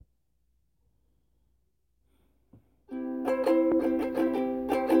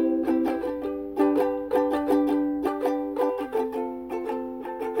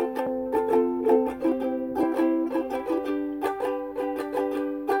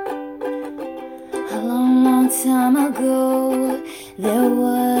time ago, there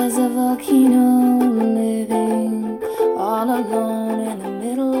was a volcano living all alone in the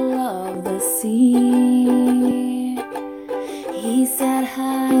middle of the sea. He sat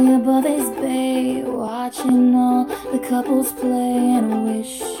high above his bay, watching all the couples play and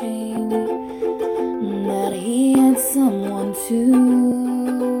wishing that he had someone too.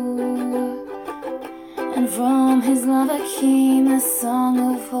 And from his lover came a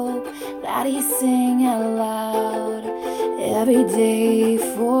song of hope that he sang out loud every day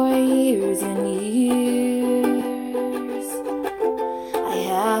for years and years. I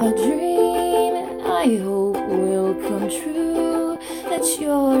have a dream I hope will come true, that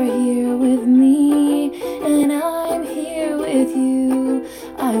you're here with me and I'm here with you.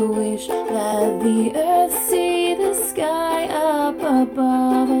 I wish that the earth see the sky up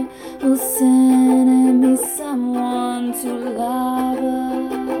above, will send me someone to love.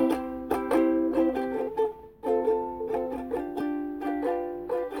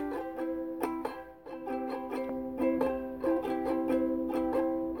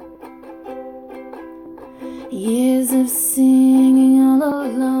 Years of singing all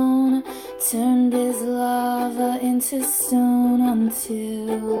alone turned his lava into stone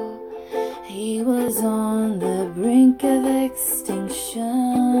until he was on the brink of extinction.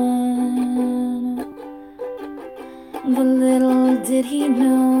 But little did he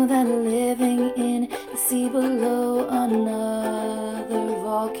know that living in the sea below, another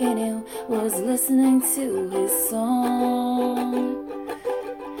volcano was listening to his song.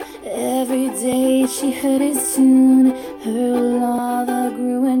 Every day she heard his tune, her lava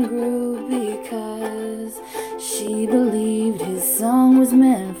grew and grew because she believed his song was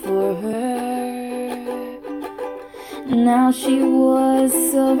meant for her. Now she was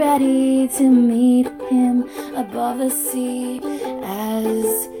so ready to meet him above the sea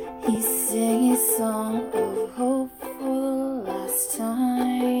as he sang his song of hope for the last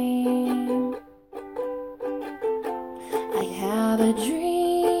time. I have a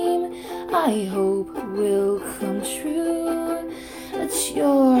dream I hope will come true, that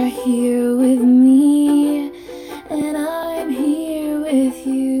you're here with me and I'm here with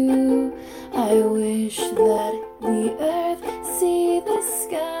you. I wish that the earth see the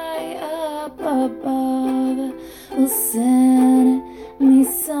sky up above, will send me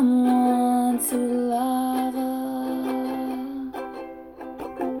someone to love.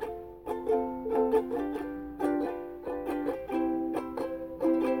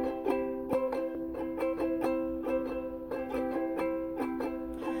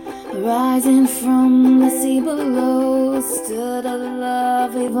 Rising from the sea below stood a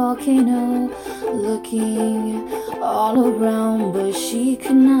lovely volcano, looking all around but she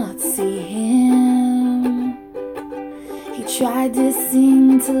could not see him. He tried to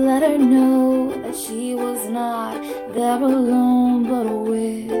sing to let her know that she was not there alone, but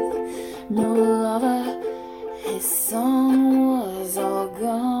with no lover his song was all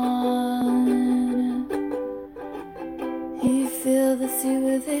gone. He filled the sea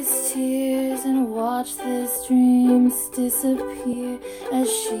with his tears and watched his dreams disappear as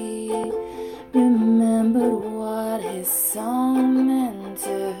she remembered what his song meant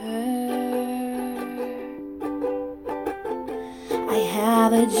to her. I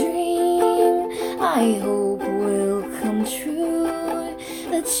have a dream I hope will come true,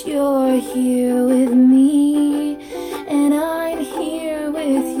 that you're here with me and I'm here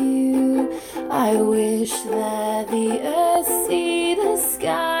with you. I wish that the earth see the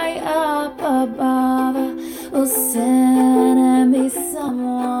sky up above, will send me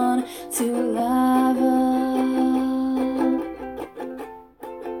someone to love.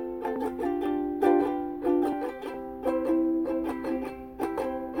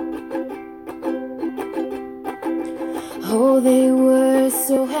 Oh, they were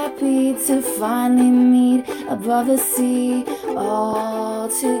so happy to finally meet above the sea. All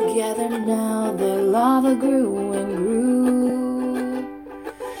together now their lava grew and grew.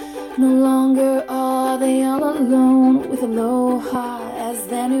 No longer are they all alone, with aloha as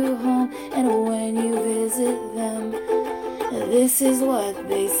their new home. And when you visit them, this is what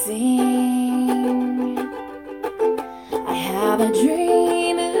they sing. I have a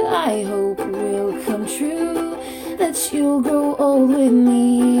dream I hope will come true, that you'll grow old with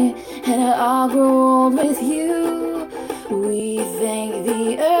me and I'll grow old with you. We thank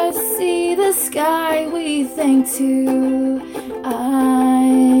the earth, see the sky, we thank too